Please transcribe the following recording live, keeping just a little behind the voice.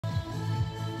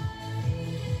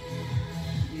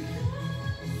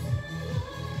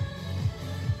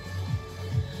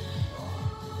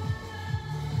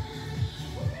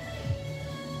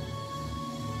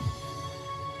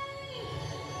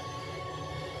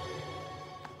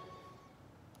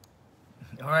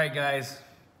All right, guys.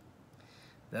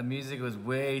 That music was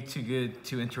way too good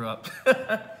to interrupt.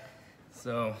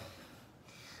 So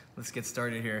let's get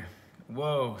started here.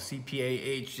 Whoa,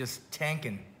 CPAH just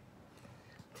tanking,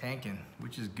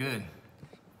 which is good.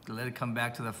 Let it come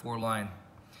back to the 4 line.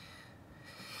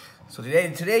 So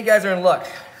today, guys are in luck.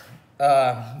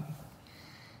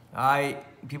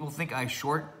 People think I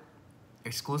short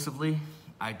exclusively.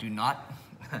 I do not.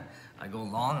 I go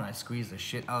long and I squeeze the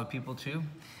shit out of people too.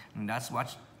 And that's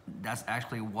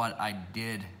actually what I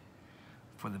did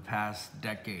for the past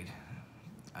decade.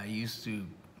 I used to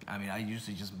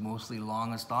just mostly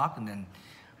long a stock and then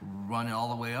run it all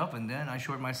the way up, and then I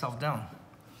short myself down.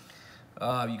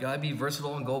 You gotta be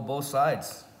versatile and go both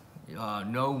sides.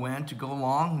 Know when to go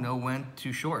long, know when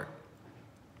to short.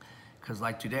 Because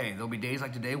like today, there'll be days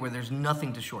like today where there's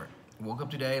nothing to short. I woke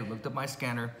up today, looked at my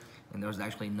scanner, and there was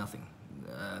actually nothing.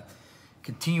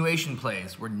 Continuation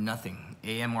plays were nothing.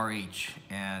 AMRH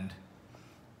and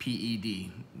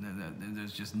PED.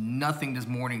 There's just nothing this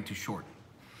morning to short.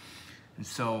 And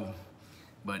so,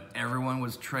 but everyone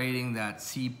was trading that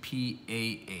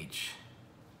CPAH.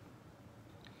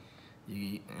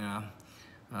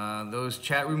 Those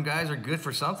chat room guys are good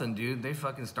for something, dude. They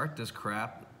fucking start this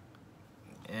crap,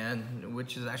 and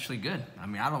which is actually good. I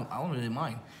mean, I don't really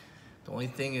mind. The only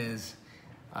thing is,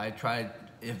 I tried.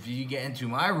 If you get into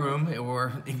my room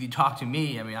or if you talk to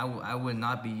me, I mean, I would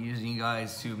not be using you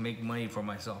guys to make money for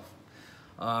myself.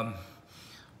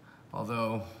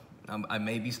 Although I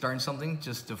may be starting something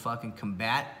just to fucking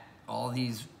combat all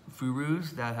these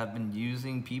furus that have been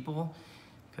using people,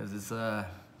 because it's I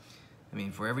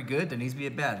mean, for every good there needs to be a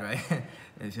bad, right?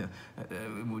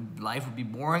 Life would be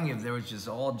boring if there was just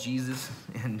all Jesus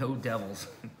and no devils.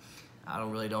 I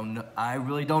really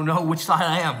don't know which side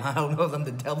I am. I don't know if I'm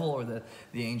the devil or the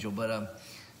angel, but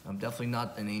I'm definitely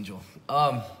not an angel.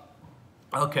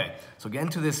 Okay, so getting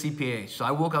to this CPA. So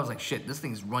I woke up, I was like, shit, this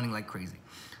thing's running like crazy.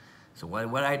 So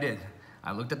what I did,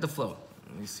 I looked at the float.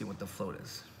 Let me see what the float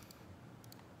is.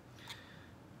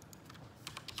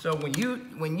 So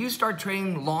when you start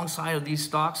trading alongside of these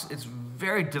stocks, it's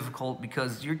very difficult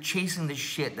because you're chasing the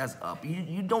shit that's up.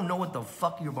 You don't know what the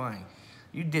fuck you're buying.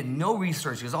 You did no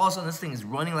research because all of a sudden this thing is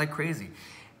running like crazy.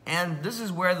 And this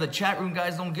is where the chat room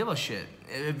guys don't give a shit.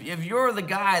 If you're the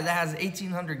guy that has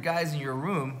 1,800 guys in your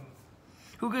room,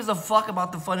 who gives a fuck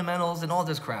about the fundamentals and all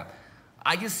this crap?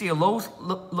 I just see a low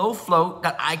float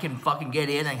that I can fucking get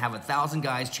in and have 1,000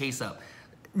 guys chase up.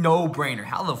 No brainer.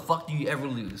 How the fuck do you ever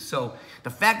lose? So the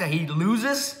fact that he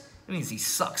loses, it means he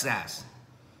sucks ass.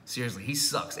 Seriously, he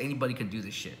sucks. Anybody can do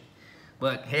this shit.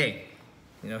 But hey,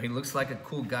 you know, he looks like a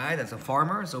cool guy that's a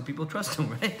farmer, so people trust him,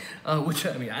 right? Which,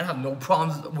 I mean, I have no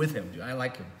problems with him, dude. I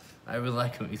like him. I really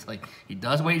like him. He's like, he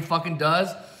does what he fucking does,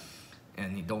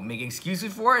 and he don't make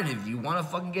excuses for it. If you want to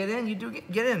fucking get in, you do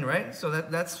get in, right? So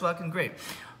that's fucking great.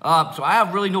 So I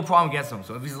have really no problem against him.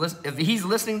 So if he's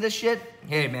listening to this shit,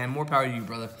 hey, man, more power to you,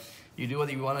 brother. You do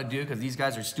what you want to do, because these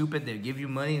guys are stupid. They give you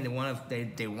money, and they want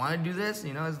to do this.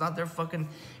 You know, it's not their fucking,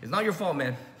 it's not your fault,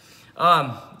 man.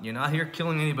 You're not here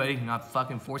killing anybody. You're not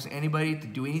fucking forcing anybody to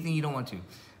do anything you don't want to.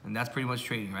 And that's pretty much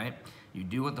trading, right? You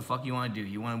do what the fuck you want to do.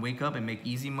 You want to wake up and make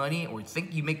easy money, or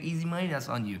think you make easy money, that's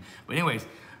on you. But anyways,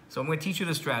 so I'm going to teach you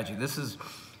the strategy. This is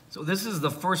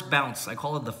the first bounce. I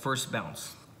call it the first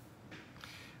bounce.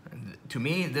 And to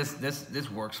me, this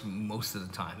works most of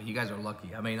the time. You guys are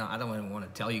lucky. I mean, I don't even want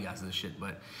to tell you guys this shit,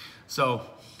 but so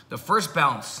the first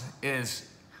bounce is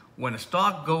when a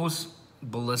stock goes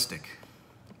ballistic.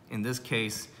 In this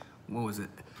case, what was it?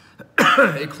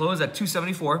 It closed at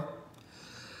 274,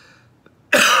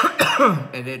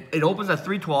 and it opens at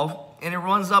 312, and it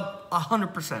runs up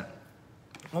 100%,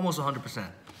 almost 100%.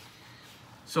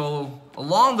 So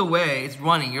along the way, it's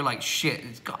running. You're like, shit,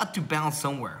 it's got to bounce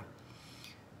somewhere.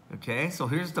 Okay, so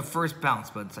here's the first bounce,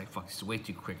 but it's like, fuck, it's way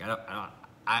too quick.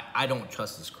 I don't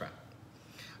trust this crap.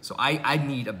 So I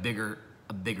need a bigger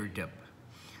dip.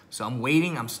 So I'm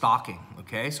waiting, I'm stalking,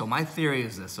 okay? So my theory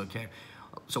is this, okay?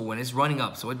 So when it's running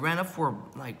up, so it ran up for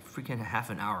like freaking half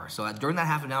an hour. So during that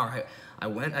half an hour,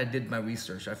 I did my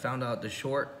research. I found out the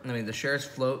shares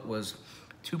float was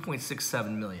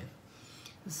 2.67 million.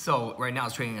 So right now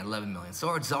it's trading at 11 million.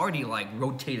 So it's already like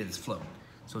rotated its float.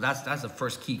 So that's the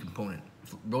first key component.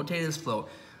 Rotated its float,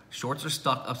 shorts are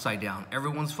stuck upside down.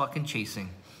 Everyone's fucking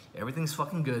chasing. Everything's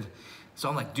fucking good. So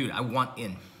I'm like, dude, I want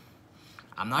in.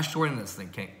 I'm not shorting this thing.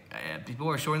 Okay? People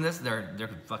who are shorting this, they're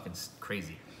fucking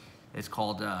crazy. It's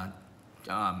called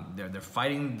they're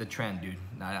fighting the trend, dude.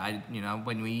 You know,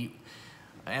 when we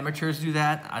amateurs do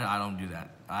that, I don't do that.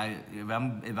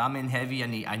 If I'm in heavy,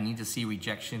 I need to see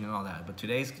rejection and all that. But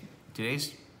today's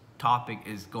topic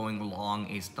is going long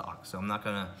a stock. So I'm not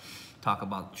gonna talk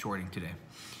about shorting today.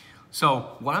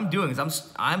 So what I'm doing is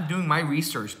I'm doing my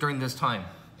research during this time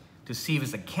to see if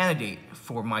it's a candidate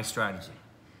for my strategy.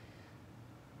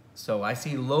 So I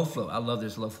see low float. I love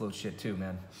this low float shit too,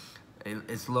 man.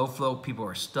 It's low float. People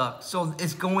are stuck. So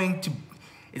it's going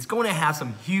to have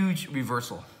some huge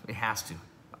reversal. It has to.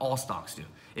 All stocks do.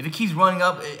 If it keeps running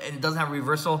up and it doesn't have a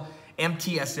reversal,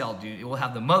 MTSL, dude. It will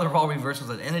have the mother of all reversals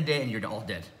at the end of the day, and you're all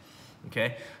dead.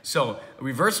 Okay. So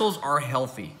reversals are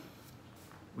healthy.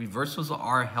 Reversals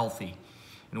are healthy.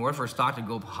 In order for a stock to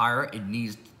go higher, it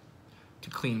needs to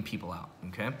clean people out.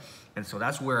 Okay. And so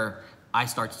that's where I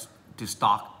start to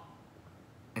stock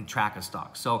and track a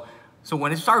stock. So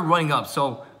when it started running up,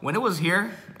 so when it was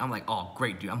here, I'm like, oh,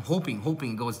 great, dude. I'm hoping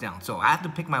it goes down. So I have to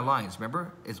pick my lines.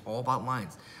 Remember, it's all about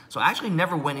lines. So I actually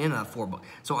never went in at $4.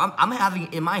 So I'm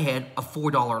having in my head a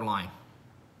 $4 line.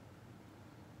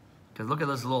 Because look at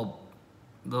this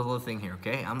little thing here,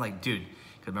 okay? I'm like, dude,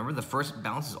 because remember the first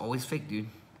bounce is always fake, dude.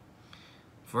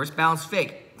 First bounce,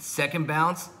 fake. Second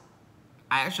bounce,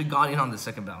 I actually got in on the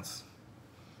second bounce.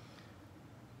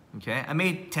 Okay, I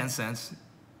made 10 cents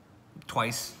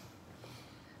twice.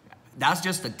 That's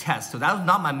just a test. So that was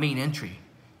not my main entry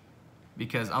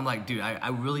because I'm like, dude, I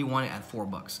really want it at $4.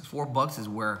 $4 is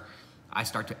where I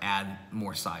start to add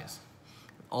more size.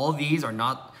 All these are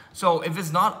not, so if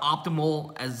it's not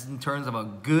optimal as in terms of a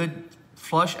good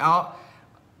flush out,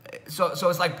 so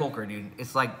it's like poker, dude.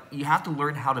 It's like you have to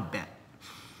learn how to bet.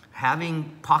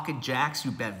 Having pocket jacks,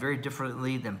 you bet very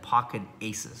differently than pocket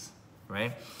aces,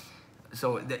 right?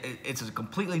 So it's a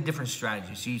completely different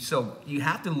strategy. So you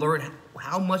have to learn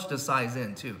how much to size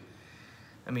in too.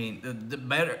 I mean, the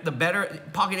better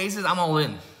pocket aces, I'm all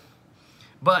in.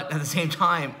 But at the same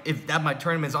time, if that my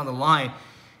tournament's on the line,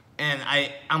 and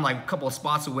I'm like a couple of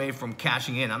spots away from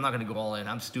cashing in, I'm not gonna go all in.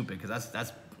 I'm stupid because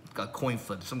that's a coin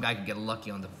flip. Some guy could get lucky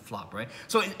on the flop, right?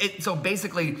 So so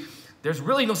basically, there's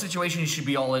really no situation you should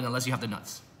be all in unless you have the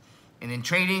nuts. And in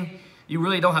trading, you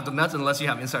really don't have the nuts unless you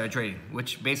have insider trading,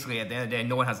 which basically at the end of the day,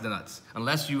 no one has the nuts.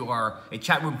 Unless you are a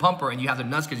chat room pumper and you have the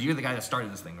nuts because you're the guy that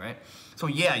started this thing, right? So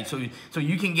yeah, so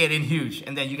you can get in huge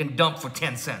and then you can dump for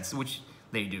 10 cents, which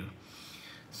they do.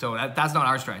 So that's not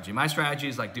our strategy. My strategy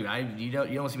is like, dude, you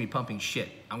don't see me pumping shit.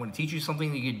 I'm going to teach you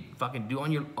something that you can fucking do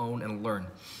on your own and learn.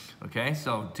 Okay,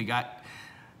 so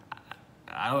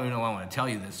I don't even know why I want to tell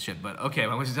you this shit, but okay.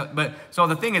 But so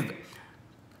the thing is,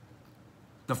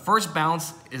 the first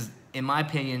bounce is, in my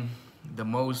opinion, the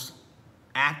most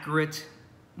accurate,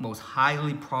 most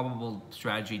highly probable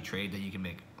strategy trade that you can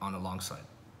make on the long side.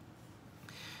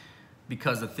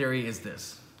 Because the theory is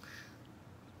this.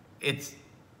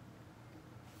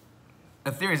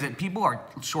 The theory is that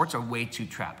shorts are way too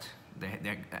trapped.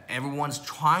 Everyone's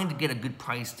trying to get a good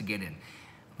price to get in.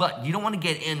 But you don't want to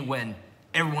get in when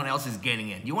everyone else is getting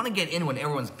in. You want to get in when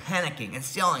everyone's panicking and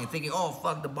selling and thinking, oh,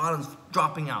 fuck, the bottom's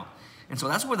dropping out. And so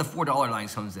that's where the $4 line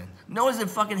comes in. Notice it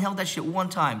fucking held that shit 1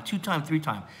 time, 2 times, 3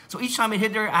 times. So each time it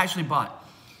hit there, I actually bought.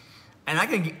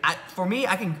 And for me,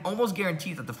 I can almost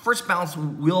guarantee that the first bounce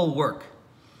will work.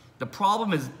 The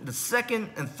problem is the second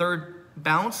and third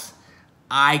bounce,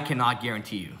 I cannot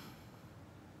guarantee you.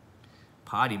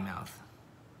 Potty mouth.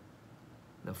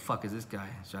 The fuck is this guy?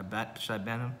 Should I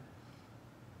ban him?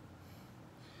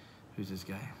 Who's this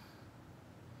guy?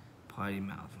 Potty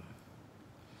mouth.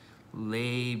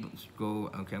 Okay,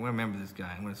 I'm gonna remember this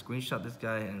guy. I'm gonna screenshot this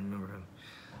guy and remember him.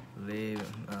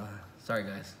 Sorry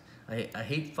guys. I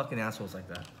hate fucking assholes like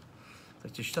that. It's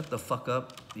like, just shut the fuck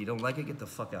up. You don't like it, get the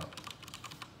fuck out.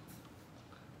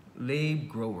 Lab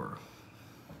grower.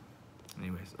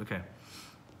 Anyways, okay.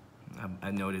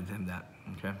 I noted him that,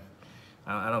 okay?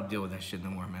 I don't deal with that shit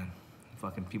no more, man.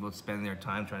 Fucking people spending their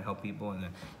time trying to help people and then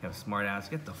you have smart ass,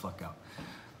 get the fuck out.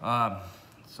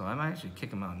 So I might actually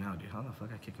kick him out now, dude. How the fuck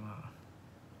I kick him out?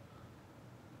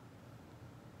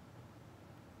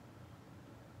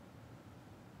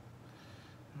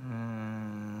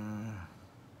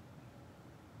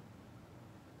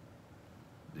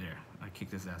 There, I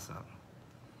kicked his ass out.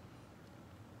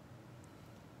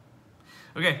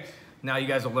 Okay, now you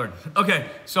guys will learn. Okay,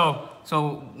 so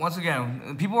once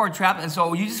again, people are trapped, and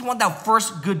so you just want that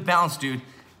first good bounce, dude.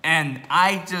 And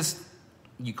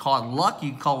you call it luck,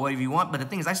 you call it whatever you want, but the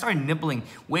thing is, I started nibbling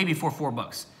way before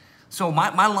 $4. So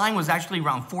my line was actually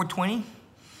around 420,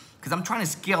 because I'm trying to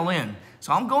scale in.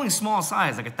 So I'm going small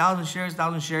size, like 1,000 shares,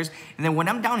 and then when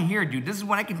I'm down here, dude, this is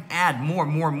when I can add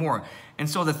more. And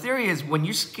so the theory is, when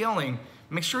you're scaling,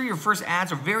 make sure your first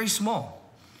adds are very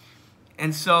small.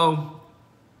 And so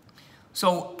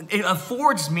it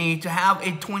affords me to have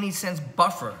a 20 cents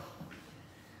buffer.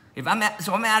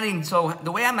 So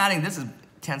the way I'm adding this is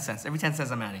 10 cents. Every 10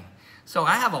 cents I'm adding. So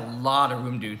I have a lot of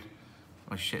room, dude.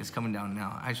 Oh shit, it's coming down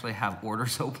now. I actually have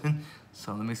orders open.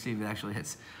 So let me see if it actually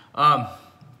hits. And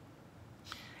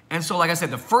so, like I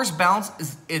said, the first bounce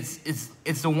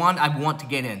it's the one I want to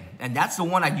get in. And that's the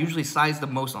one I usually size the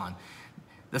most on.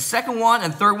 The second one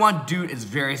and third one, dude, is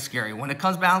very scary. When it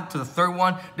comes down to the third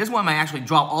one, this one might actually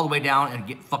drop all the way down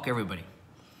and fuck everybody.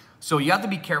 So you have to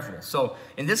be careful. So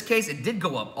in this case, it did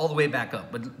go up all the way back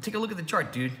up. But take a look at the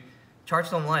chart, dude.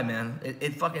 Charts don't lie, man.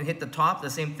 It fucking hit the top, the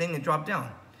same thing, and dropped down.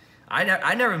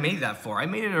 I never made that far. I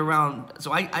made it around,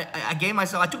 so I gave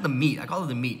myself, I took the meat. I call it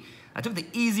the meat. I took the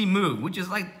easy move, which is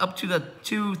like up to the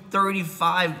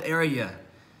 235 area.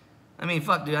 I mean,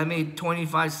 fuck, dude, I made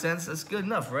 25 cents. That's good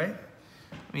enough, right?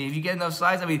 I mean, if you get enough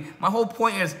size, I mean, my whole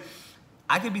point is,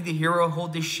 I could be the hero,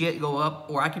 hold this shit, go up,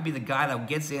 or I could be the guy that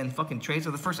gets in, fucking trades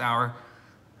for the first hour,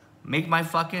 make my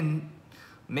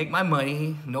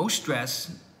money, no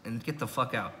stress, and get the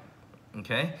fuck out.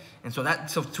 Okay? And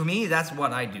so to me, that's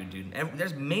what I do, dude.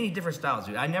 There's many different styles,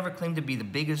 dude. I never claimed to be the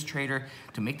biggest trader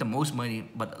to make the most money,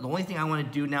 but the only thing I want to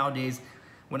do nowadays,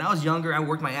 when I was younger, I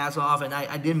worked my ass off and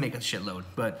I did make a shitload.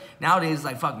 But nowadays,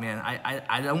 like, fuck, man,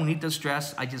 I don't need the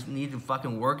stress. I just need to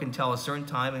fucking work until a certain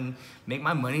time and make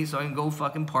my money so I can go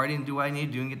fucking party and do what I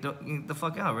need to do and get the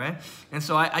fuck out, right? And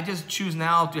so I just choose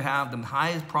now to have the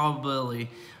highest probability,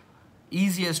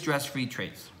 easiest stress-free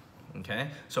trades. Okay,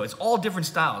 so it's all different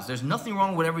styles. There's nothing wrong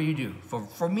with whatever you do.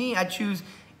 For me, I choose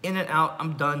in and out,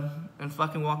 I'm done, and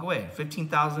fucking walk away.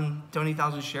 15,000,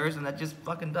 20,000 shares, and that's just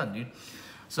fucking done, dude.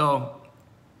 So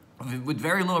with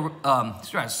very little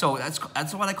stress. So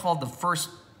that's what I call the first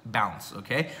bounce.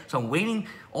 Okay, so I'm waiting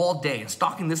all day and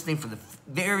stalking this thing for the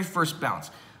very first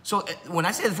bounce. So when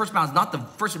I say the first bounce, not the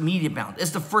first immediate bounce.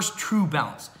 It's the first true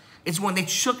bounce. It's when they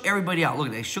shook everybody out.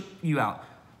 Look, they shook you out.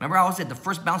 Remember I always said the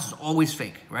first bounce is always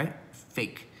fake, right?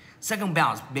 Fake. Second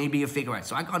bounce, maybe a fake, right?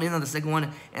 So I got in on the second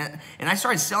one, and I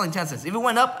started selling 10 cents. If it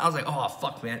went up, I was like, oh,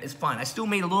 fuck, man, it's fine. I still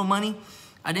made a little money.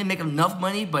 I didn't make enough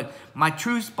money, but my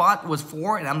true spot was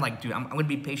 4, and I'm like, dude, I'm going to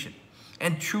be patient.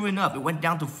 And true enough, it went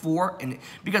down to 4, and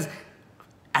because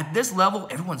at this level,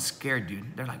 everyone's scared,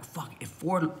 dude. They're like, fuck, if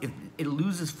it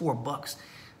loses $4,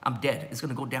 I'm dead. It's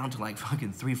gonna go down to like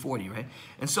fucking 340, right?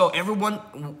 And so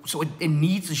it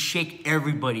needs to shake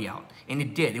everybody out, and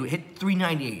it did. It hit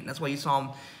 398. That's why you saw him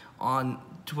on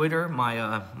Twitter,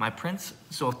 my prince.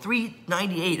 So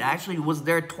 398 actually was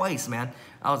there twice, man.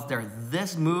 I was there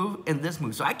this move and this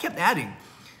move. So I kept adding.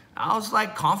 I was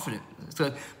like confident.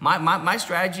 So my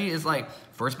strategy is like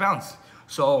first bounce.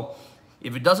 So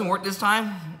if it doesn't work this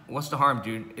time, what's the harm,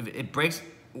 dude? If it breaks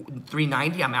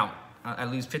 390, I'm out. I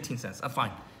lose 15 cents. I'm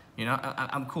fine. You know,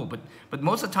 I'm cool, but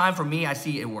most of the time for me, I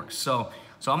see it works. So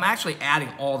I'm actually adding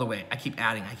all the way. I keep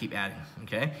adding,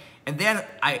 okay? And then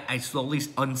I slowly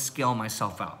unscale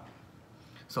myself out.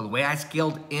 So the way I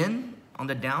scaled in on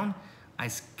the down, I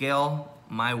scale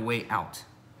my way out.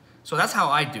 So that's how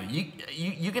I do it.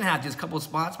 You can have just a couple of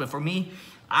spots, but for me,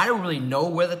 I don't really know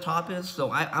where the top is,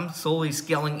 so I'm slowly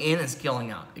scaling in and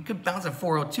scaling out. It could bounce at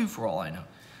 402 for all I know.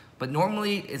 But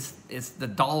normally, it's the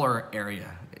dollar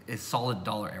area. It's solid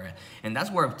dollar area. And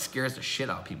that's where it scares the shit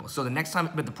out of people. So the next time,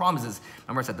 but the problem is,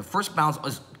 remember I said, the first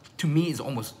bounce, to me, is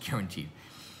almost guaranteed.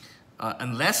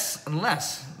 Unless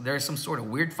there's some sort of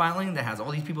weird filing that has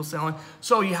all these people selling.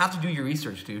 So you have to do your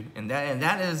research, dude. And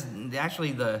that is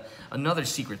actually another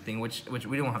secret thing, which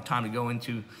we don't have time to go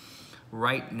into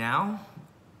right now.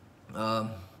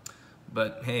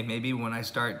 But hey, maybe when I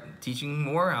start teaching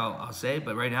more, I'll say.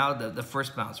 But right now, the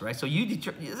first bounce, right? So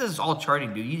this is all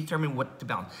charting, dude. You determine what to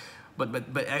bounce. But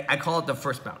I call it the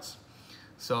first bounce.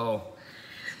 So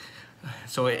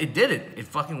it did it. It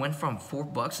fucking went from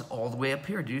 $4 all the way up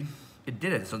here, dude. It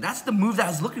did it. So that's the move that I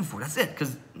was looking for. That's it.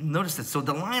 Because notice this. So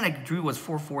the line I drew was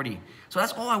 440. So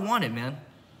that's all I wanted, man.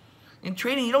 In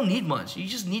trading, you don't need much. You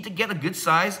just need to get a good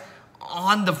size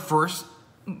on the first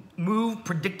move,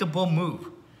 predictable move.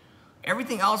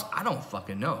 Everything else, I don't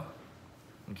fucking know.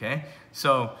 Okay?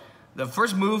 So the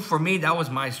first move for me, that was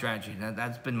my strategy.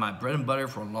 That's been my bread and butter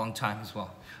for a long time as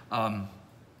well. And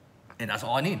that's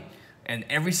all I need. And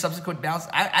every subsequent bounce,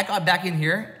 I got back in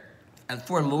here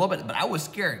for a little bit, but I was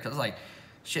scared because I was like,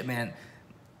 shit, man,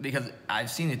 because I've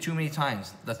seen it too many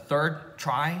times. The third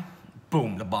try,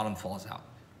 boom, the bottom falls out.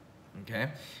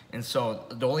 Okay? And so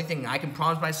the only thing I can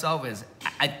promise myself is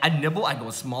I nibble, I go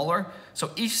smaller.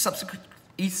 So each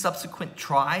subsequent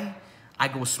try, I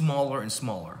go smaller and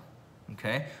smaller.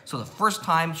 Okay? So the first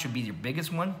time should be your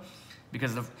biggest one,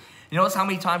 because you notice how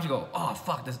many times you go, oh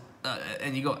fuck this,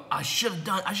 and you go, I should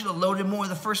have loaded more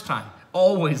the first time.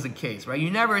 Always the case, right?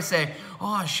 You never say,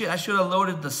 oh shit, I should have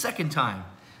loaded the second time.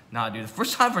 Nah, dude, the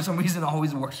first time for some reason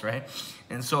always works, right?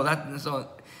 And so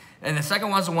and the second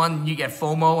one's the one you get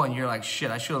FOMO and you're like, shit,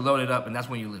 I should have loaded up, and that's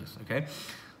when you lose, okay?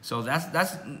 So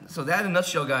so that in a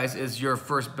nutshell, guys, is your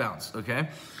first bounce, okay?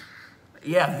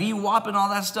 Yeah, VWAP and all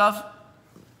that stuff,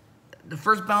 the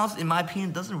first bounce, in my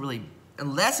opinion, doesn't really,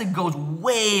 unless it goes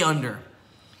way under.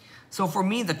 So for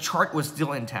me, the chart was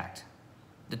still intact.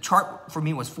 The chart for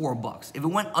me was $4. If it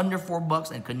went under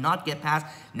 $4 and could not get past,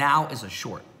 now is a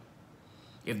short.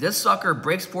 If this sucker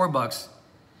breaks $4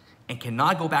 and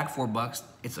cannot go back $4,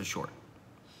 it's a short.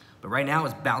 But right now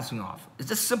it's bouncing off.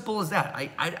 It's as simple as that.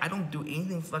 I don't do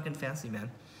anything fucking fancy,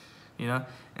 man. You know?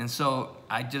 And so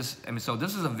so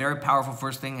this is a very powerful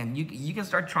first thing, and you can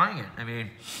start trying it. I mean,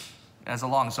 as a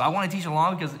long. So I want to teach a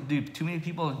long because, dude, too many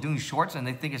people are doing shorts and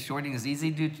they think shorting is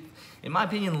easy. Dude, in my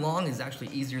opinion, long is actually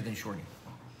easier than shorting.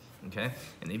 Okay?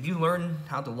 And if you learn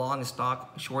how to long a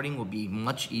stock, shorting will be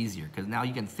much easier because now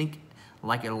you can think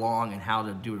like a long and how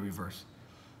to do a reverse.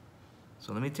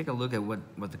 So let me take a look at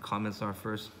what the comments are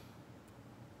first.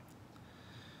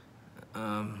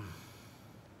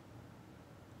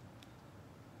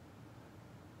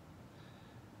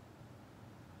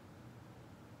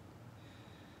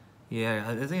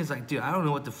 Yeah, the thing is, like, dude, I don't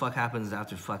know what the fuck happens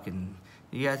after fucking.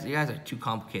 You guys are too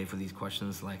complicated for these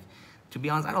questions. Like, to be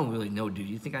honest, I don't really know, dude.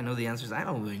 You think I know the answers? I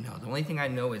don't really know. The only thing I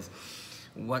know is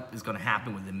what is gonna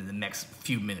happen with them in the next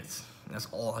few minutes. That's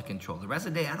all I control. The rest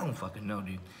of the day, I don't fucking know,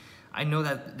 dude. I know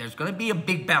that there's gonna be a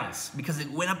big bounce because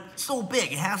it went up so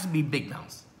big. It has to be a big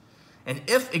bounce. And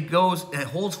if it goes and it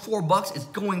holds $4, it's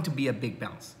going to be a big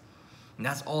bounce. And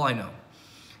that's all I know.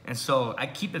 And so I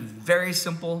keep it very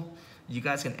simple. You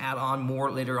guys can add on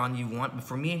more later on you want. But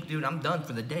for me, dude, I'm done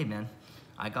for the day, man.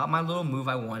 I got my little move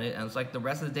I wanted. And it's like the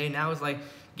rest of the day now is like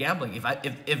gambling. If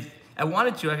I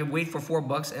wanted to, I could wait for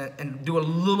 $4 and do a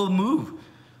little move.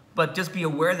 But just be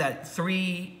aware that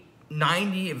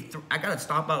 390, I got to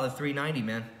stop out at 390,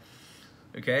 man.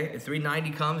 Okay? If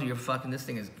 390 comes, you're fucking, this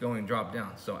thing is going to drop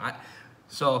down. So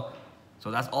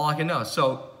that's all I can know.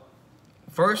 So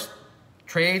first,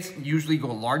 trades usually go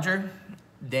larger.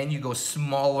 Then you go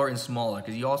smaller and smaller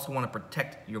because you also want to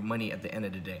protect your money at the end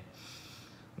of the day.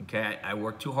 Okay, I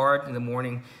work too hard in the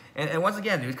morning. And once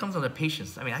again, dude, it comes down to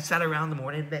patience. I mean, I sat around in the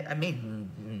morning, I made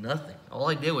nothing. All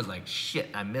I did was like, shit,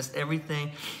 I missed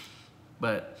everything.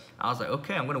 But I was like,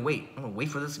 okay, I'm gonna wait. I'm gonna wait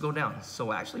for this to go down.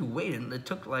 So I actually waited, and it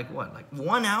took like what? Like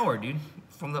 1 hour, dude,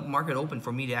 from the market open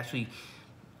for me to actually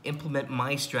implement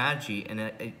my strategy, and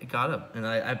it got up. And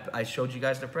I showed you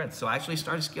guys the prints. So I actually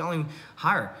started scaling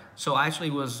higher. So I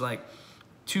actually was like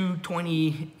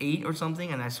 228 or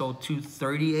something, and I sold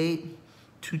 238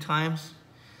 2 times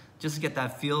just to get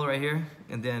that feel right here.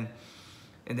 And then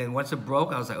once it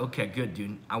broke, I was like, okay, good,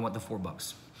 dude. I want the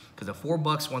 $4. Because the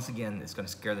 $4, once again, it's gonna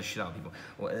scare the shit out of people.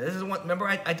 Well, this is what, remember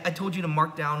I told you to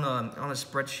mark down on a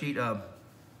spreadsheet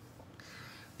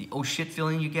the oh shit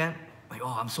feeling you get? Like,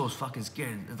 oh, I'm so fucking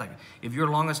scared. It's like, if you're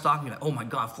long a stock, you're like, oh my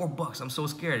God, $4, I'm so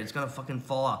scared, it's gonna fucking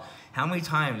fall out. How many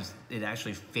times it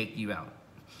actually faked you out?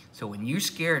 So when you're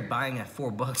scared buying at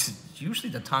 $4, it's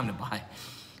usually the time to buy.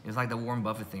 It's like the Warren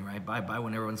Buffett thing, right? Buy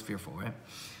when everyone's fearful, right?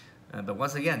 But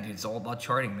once again, dude, it's all about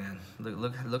charting, man.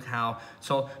 Look how.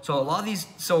 So a lot of these,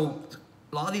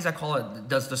 I call it,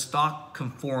 does the stock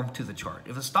conform to the chart?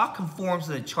 If the stock conforms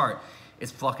to the chart,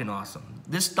 it's fucking awesome.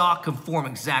 This stock conformed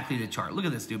exactly to the chart. Look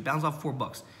at this, dude. Bounced off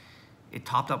 $4. It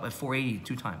topped up at 480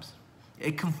 2 times.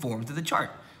 It conformed to the chart.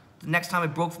 The next time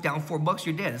it broke down $4,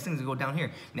 you're dead. This thing's gonna go down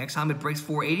here. Next time it breaks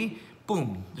 480,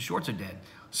 boom, the shorts are dead.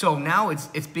 So now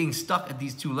it's being stuck at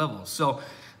these 2 levels. So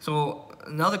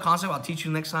another concept I'll teach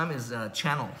you next time is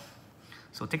channel.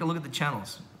 So take a look at the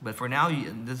channels. But for now,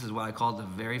 this is what I call the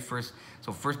very first,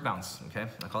 first bounce, okay?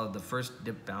 I call it the first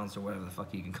dip bounce or whatever the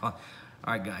fuck you can call it.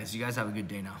 All right, guys, you guys have a good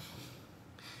day now.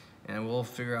 And we'll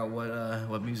figure out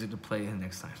what music to play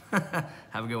next time.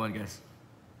 Have a good one, guys.